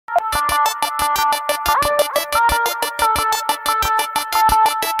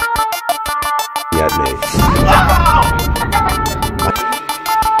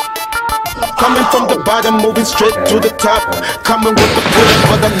bottom, moving straight to the top. Coming with the bullet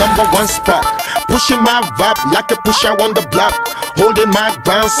for the #1 spot. Pushing my vibe like a pusher on the block. Holding my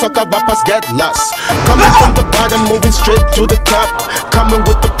ground, sucker rappers get lost. Coming from the bottom, moving straight to the top. Coming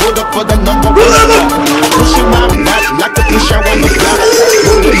with the bullet for the #1 spot. Pushing my vibe like a pusher on the block.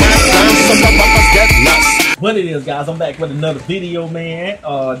 Holding my ground, sucker rappers get lost. What it is, guys, I'm back with another video, man.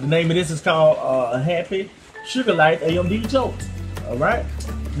 The name of this is called Happy Sugar Light AMV Jolt. Alright?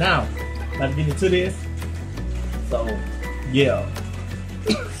 Now, about to get into this. So, yeah.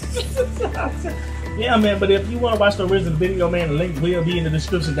 Yeah, man, but if you want to watch the original video, man, the link will be in the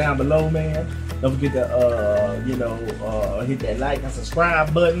description down below, man. Don't forget to, hit that like and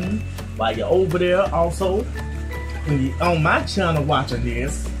subscribe button while you're over there. Also, when you're on my channel watching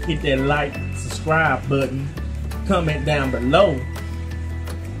this, hit that like, subscribe button, comment down below.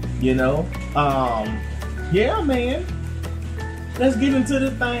 Yeah, man. Let's get into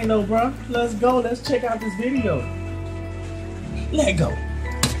this thing, though, bro. Let's go. Let's check out this video. Let go.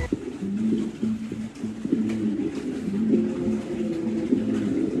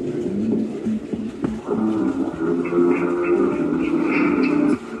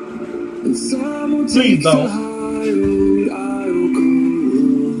 Please don't.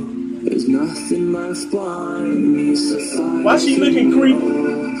 Why she looking creepy?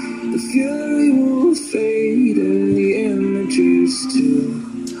 The fury will fade and the images too.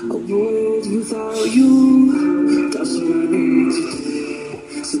 A world without you, that's what I need to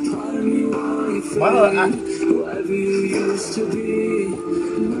do. So pardon me while you fade, whoever you used to be.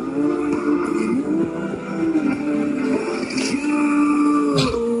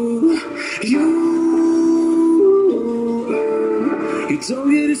 You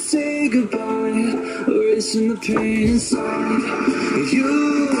don't get to say goodbye, erasing the pain inside.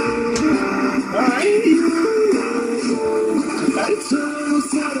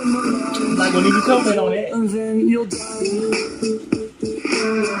 I'm not gonna even comment on it. And then you'll die.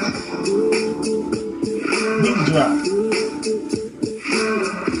 Big drop.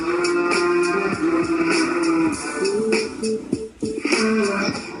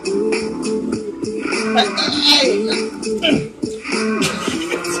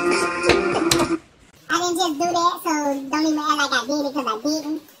 I didn't just do that, so don't even act like I did it because I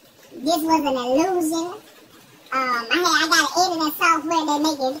didn't. This was an illusion. I got an editing software that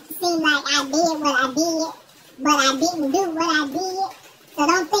make it seem like I did what I did, but I didn't do what I did. So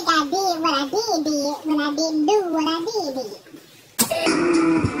don't think I did what I did when I didn't do what I did.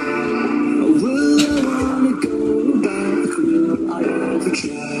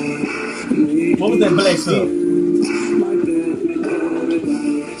 What was that black stuff?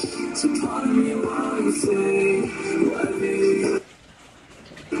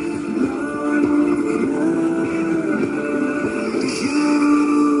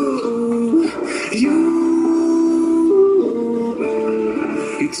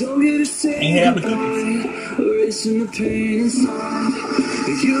 Ain't have the cookies.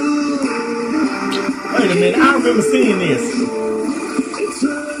 Wait a minute, I remember seeing this.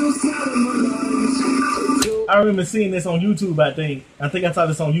 I remember seeing this on YouTube, I think. I think I saw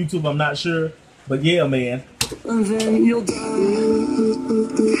this on YouTube, I'm not sure. But yeah, man. And then you'll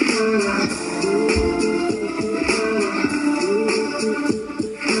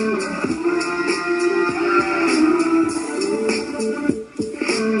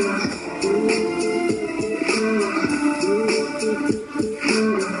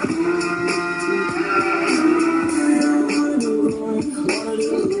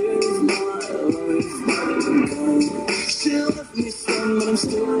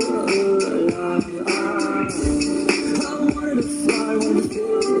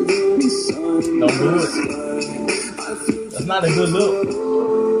Don't do it. That's not a good look.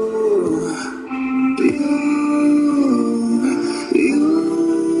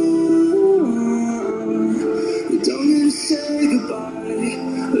 don't need to say goodbye.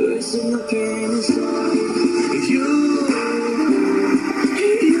 Listen, the pain is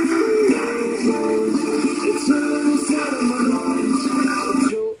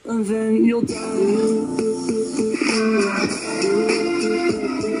and then you'll die.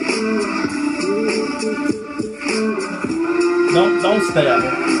 Don't stab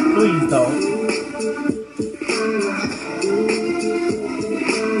her. Please don't.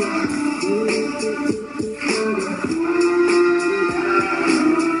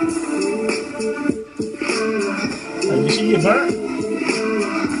 Did she get burnt?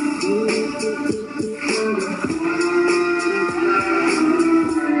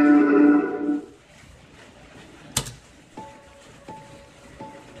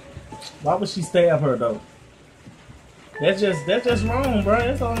 Why would she stab her though? That's just wrong, bro.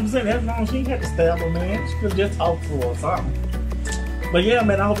 That's all I'm saying. That's wrong. She ain't had to stab her, man. She could just talk to her or something. But yeah,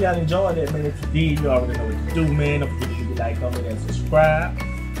 man, I hope y'all enjoyed that, man. If you did, you already know what to do, man. Don't forget to leave a like, comment, and subscribe.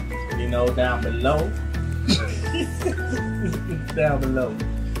 You know, down below. Down below.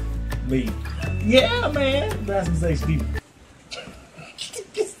 Me. Yeah, man. That's what say, Steve.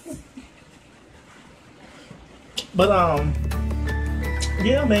 But,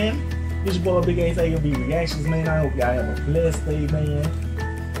 yeah, man. This your boy Bigace AMV Reactions, man. I hope y'all have a blessed day, man.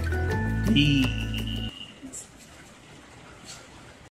 Peace.